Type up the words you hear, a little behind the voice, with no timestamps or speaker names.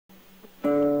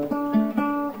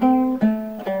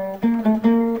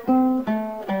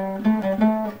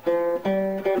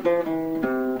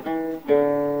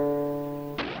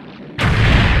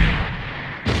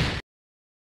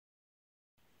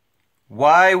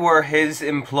Why were his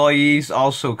employees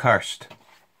also cursed?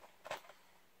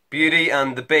 Beauty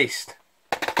and the Beast.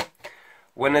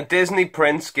 When a Disney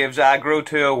prince gives aggro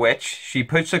to a witch, she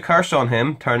puts a curse on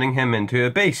him, turning him into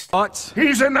a beast. What?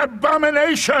 He's an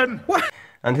abomination! What?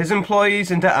 And his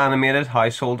employees into animated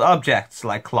household objects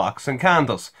like clocks and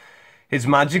candles. His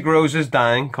magic rose is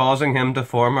dying, causing him to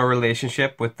form a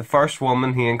relationship with the first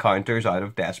woman he encounters out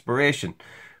of desperation.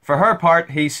 For her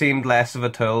part, he seemed less of a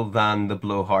tool than the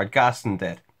blowhard Gaston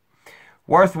did.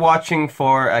 Worth watching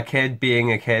for a kid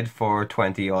being a kid for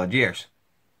 20-odd years.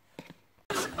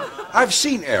 I've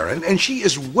seen Erin, and she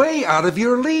is way out of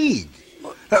your league.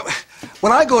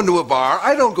 When I go into a bar,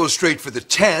 I don't go straight for the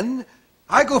 10.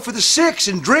 I go for the 6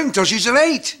 and drink till she's an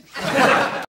 8.